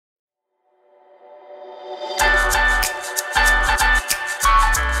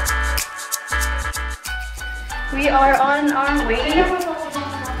we are on our way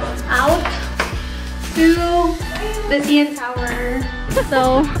out to the CN Tower.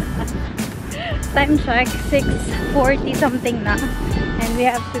 So, time check, 6:40 something na. And we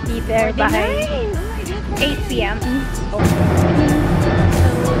have to be there by 8 p.m. So,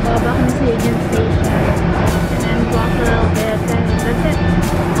 baba kami sa Union Station. And then walk a little bit and that's it.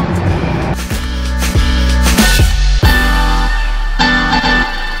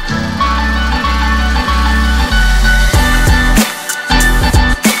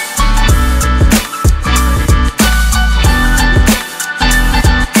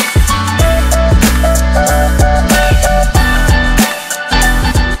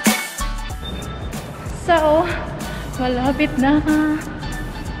 So, malapit na.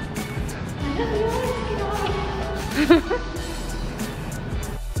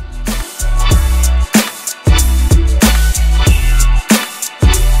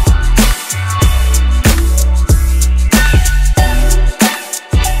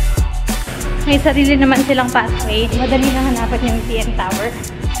 May sarili naman silang pathway. Madali na hanapan yung CN Tower.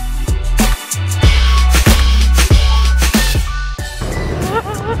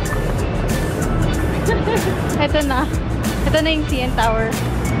 Ito na. Ito na yung CN Tower.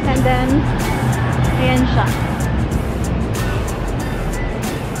 And then, ayan siya.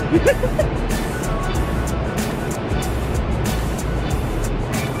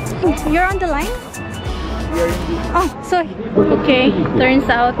 You're on the line? Oh, so, okay. Turns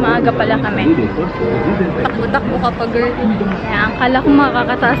out, maaga pala kami. Takbo-takbo kapag girl. Kaya, akala ko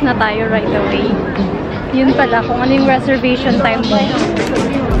makakataas na tayo right away. Yun pala, kung ano yung reservation time mo,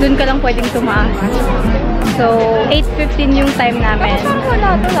 dun ka lang pwedeng tumaas. So, 8:15 yung time namin.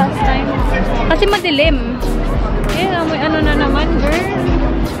 Wala to last time. Kasi madilim. Eh, may ano na naman, girl.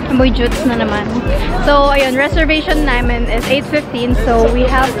 May jutes na naman. So, ayun, reservation namin is 8:15. So, we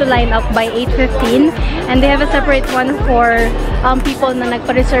have to line up by 8:15. And they have a separate one for people na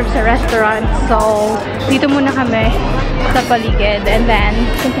nagpa-reserve sa restaurant. So, dito muna kami sa paligid. And then,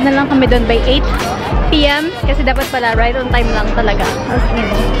 punta na lang kami doon by 8 p.m. Kasi dapat pala right on time lang talaga.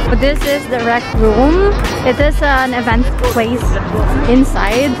 So, this is the rec room. It is an event place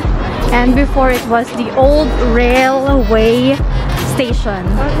inside. And before it was the old railway station.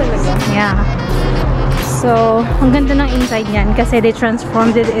 Yeah. So, ang ganda ng inside niyan kasi they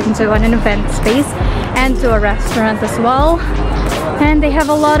transformed it into an event space and to a restaurant as well. And they have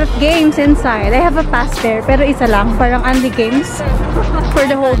a lot of games inside. I have a pass there, pero isa lang. Parang only games for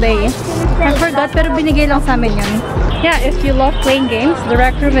the whole day. I forgot, pero binigay lang sa amin yun. Yeah, if you love playing games, the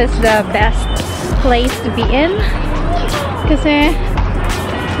rec room is the best place to be in. Kasi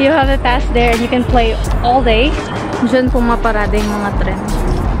you have a pass there and you can play all day. Diyan pumaparada yung mga tren.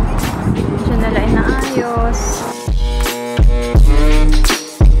 Diyan nila inaayos.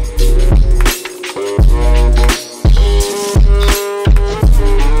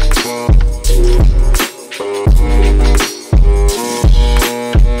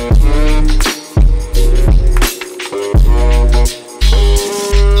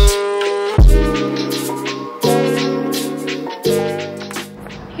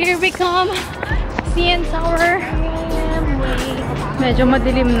 Here we come, CN Tower. Medyo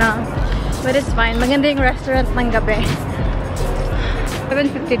madilim na, but it's fine. Maganda yung restaurant ng gabi.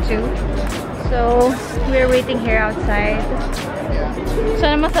 7:52. So, we're waiting here outside.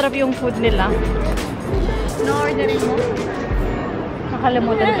 Sana masarap yung food nila. No-orderin mo?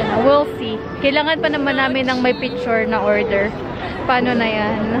 Nakalimutan ko na. We'll see. Kailangan pa naman namin ng may picture na order. Paano na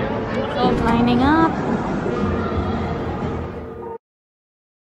yan? So, lining up.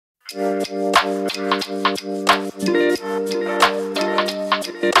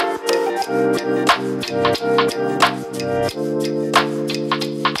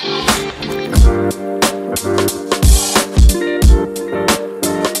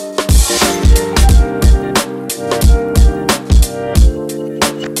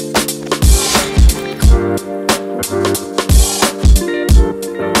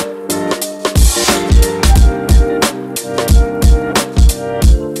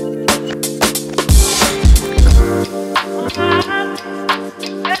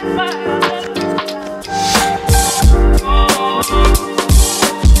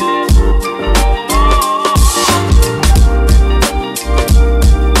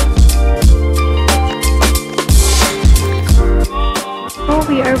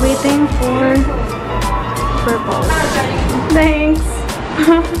 We are waiting for purple. Thanks.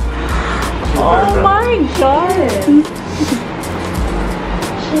 Oh my god.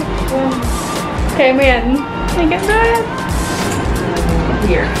 Okay, mo yan. I can do it.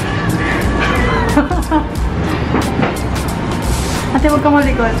 Here. Ate, huwag ka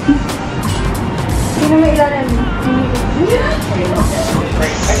malikot. Yeah,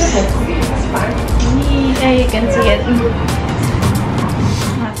 you can see it.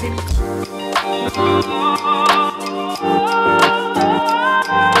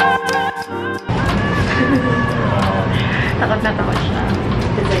 Takot na takot siya.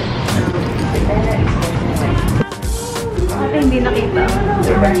 Ate, hindi nakita.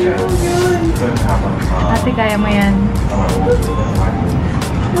 Ate, kaya mo yan.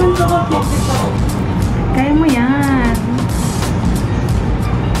 Kaya mo yan.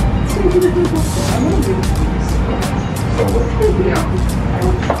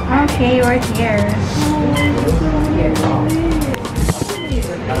 Okay, we're here.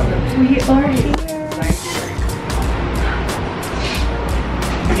 We are here.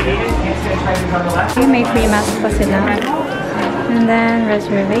 May free mask pa sila. And then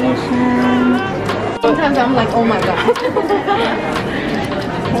reservation. Sometimes I'm like, oh my god.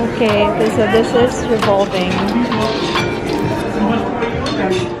 Okay, so this is revolving.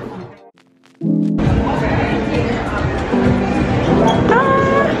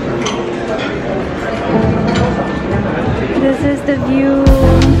 This is the view.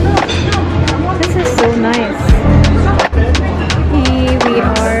 This is so nice. Okay, we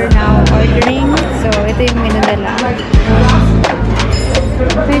are now ordering. So, ito yung menu nila.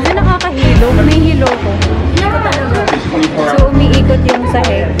 Medyo nakakahilo. May hilo ko. So, umiikot yung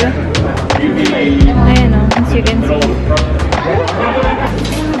sahig. Ayan o, as you can see.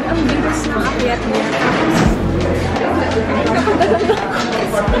 Ang bilis na akyat niya.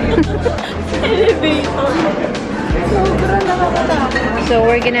 Elevator. Sobrang nakakatakot. So,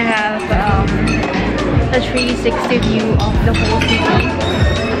 we're gonna have a 360 view of the whole city.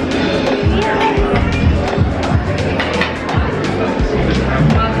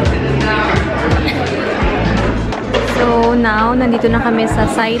 So now, nandito na kami sa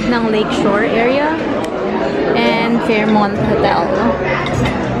side ng Lakeshore area and Fairmont Hotel.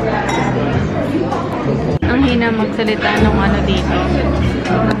 Ang hina magsalita nung ano dito,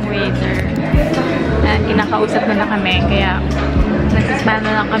 ng waiter. And kinakausap na kami, kaya nagsispano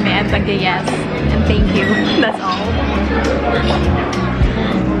lang kami at pag-yes and thank you. That's all.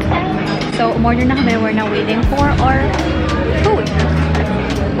 So, umorder na kami. We're now waiting for our food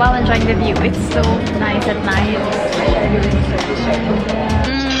while enjoying the view. It's so nice at night.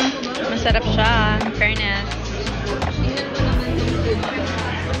 Masarap siya, in fairness.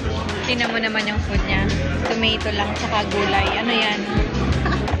 Tingnan mo naman yung food niya. Tomato lang, tsaka gulay. Ano yan?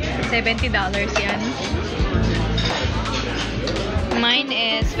 $70 yan. Mine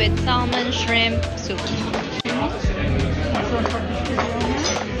is with salmon shrimp soup.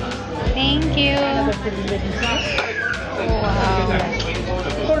 Thank you. Wow.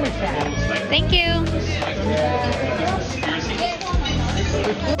 Thank you.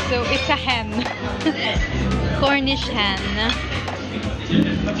 So it's a hen. Cornish hen.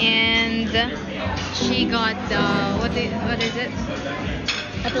 And she got the what is it?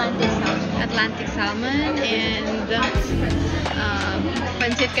 Atlantic salmon and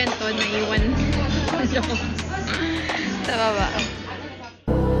pancit canton na iwan sa baba.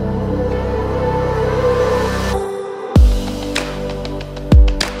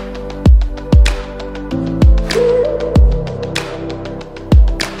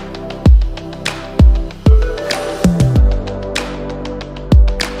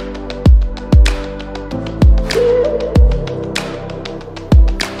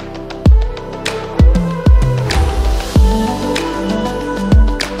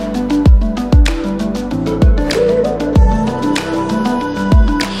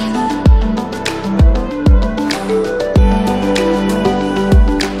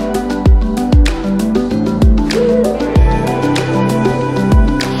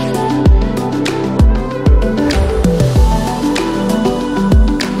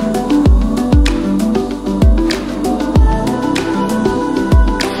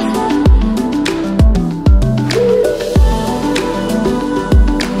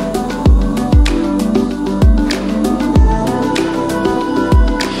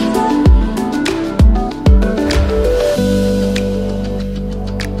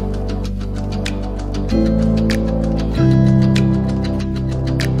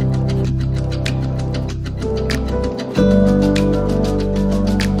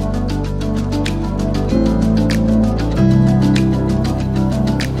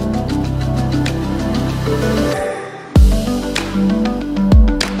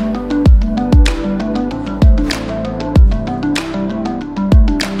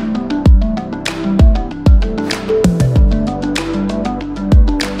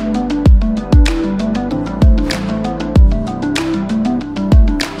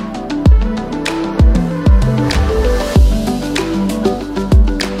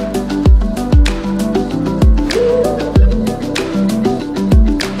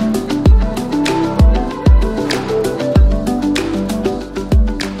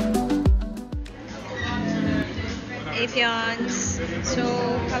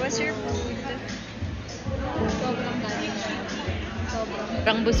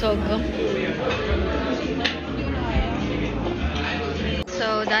 Parang busog.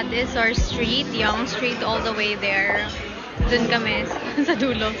 So, that is our street. Young Street all the way there. Dun kami sa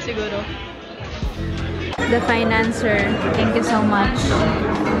dulo, siguro. The financer. Thank you so much.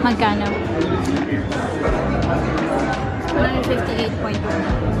 Magkano? 158.1.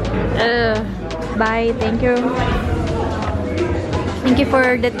 Bye. Thank you. Thank you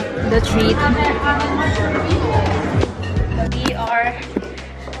for the treat. We are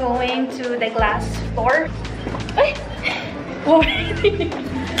going to the glass floor. Ay!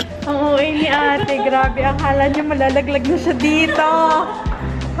 Ang uwi ni ate. Grabe. Akala niya malalaglag na siya dito.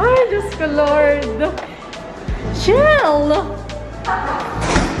 Ay, Diyos ko, Lord. Chill!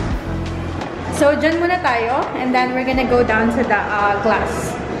 So, dyan muna tayo. And then, we're gonna go down to the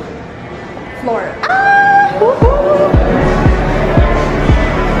glass floor. Ah! Woohoo!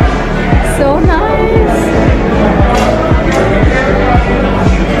 So nice!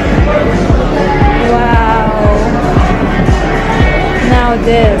 Wow! Now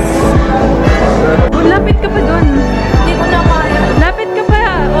this. Oh, lapit ka pa dun. Hindi ko na kaya. Lapit ka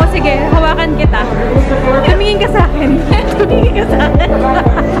pa. O sige, hawakan kita. Tumingin ka sa akin. Tumingin ka sa akin.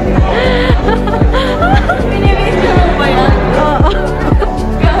 Pinibigyan mo ba yan? Oo.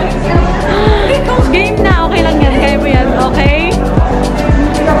 Game na. Okay lang yan. Kaya mo yan. Okay?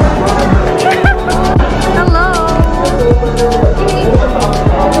 Hello!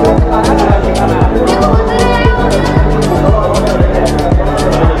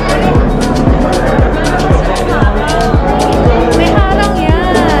 May harang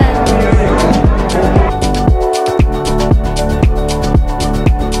yan!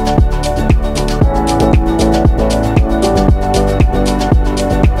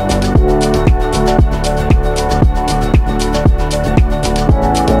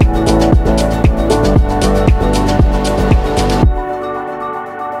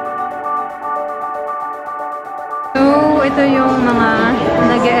 Ito yung mga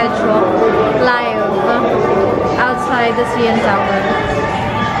nag-edge walk live outside the CN Tower.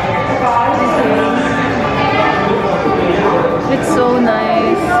 It's so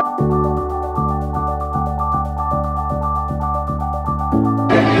nice.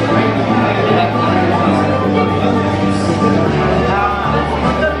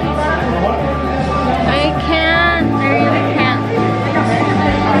 I can't. I really can't.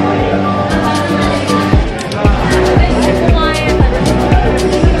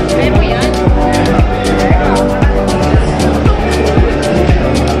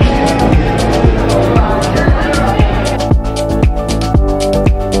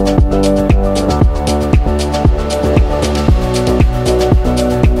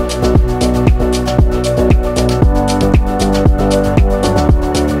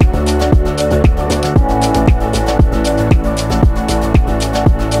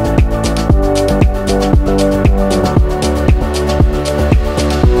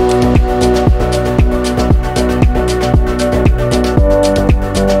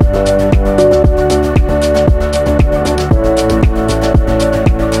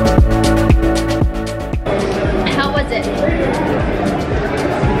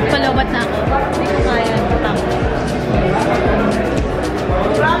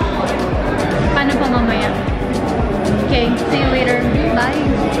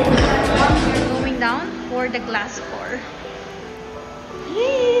 The glass floor.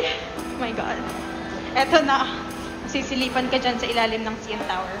 Yay! Oh my god. Eto na. Sisilipan ka dyan sa ilalim ng CN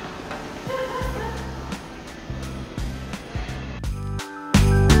Tower.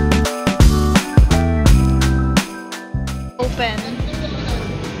 Open.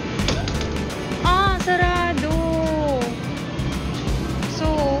 Ah, sarado. So,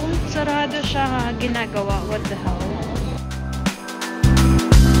 sarado siya ginagawa. What the hell?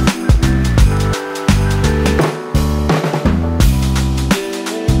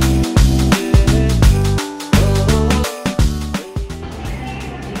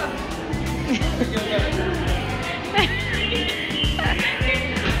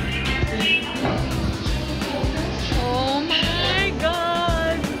 Oh my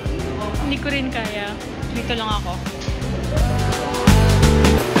God! Hindi ko rin kaya. Dito lang ako.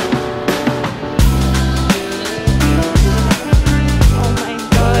 Oh my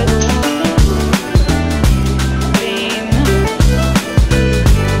God! Pain.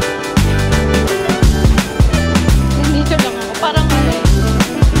 Dito lang ako. Parang ano eh.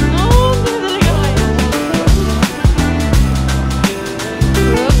 Oh, hindi na talaga kaya.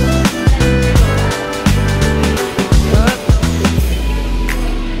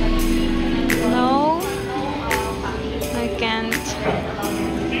 No.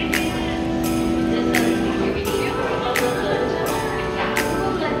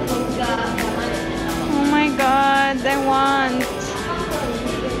 god, I want.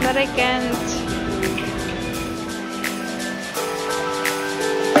 But I can't.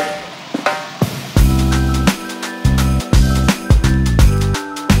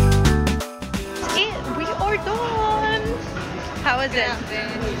 We are done! How was it?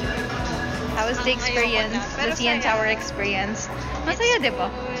 How was the experience? The CN Tower experience? Masaya, di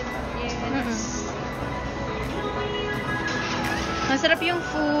ba? Masarap yung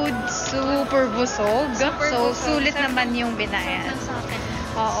food, super busog. So, sulit naman yung binayan.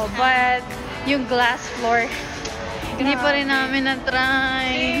 Oo, but yung glass floor, hindi pa rin namin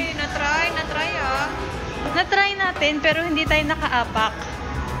na-try. Na-try ah. Na-try natin, pero hindi tayo nakaapak.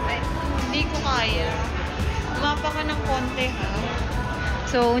 Ay, hindi ko kaya. Umapa ka ng konti ha.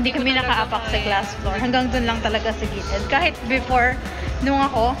 So, hindi kami nakaapak sa glass floor. Hanggang dun lang talaga sa gilid. Kahit before, nung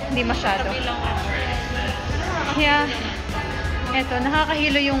ako, hindi masyado. Yeah. Eto,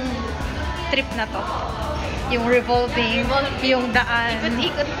 nakakahilo yung trip na to. Yung revolving, yung daan.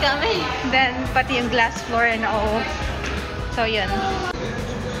 Ikot kami. Then, pati yung glass floor and all. So, yun.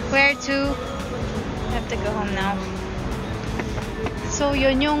 Where to? I have to go home now. So,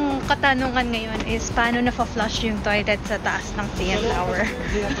 yun yung katanungan ngayon is paano na-flush yung toilet sa taas ng CN Tower?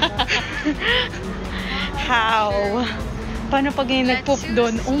 How? Paano pag may nag-poop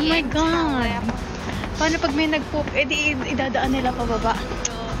doon? Oh my God! Paano pag may nag-poop? Eh di idadaan nila pababa.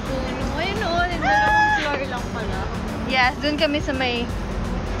 Ayun o, dalawang floor lang pala. Yes, doon kami sa may...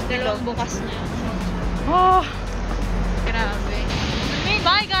 Dalawang bukas niya. Oh! Grabe.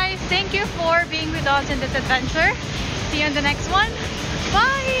 Bye guys! Thank you for being with us in this adventure. See you on the next one.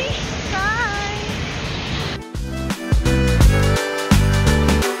 Bye! Bye!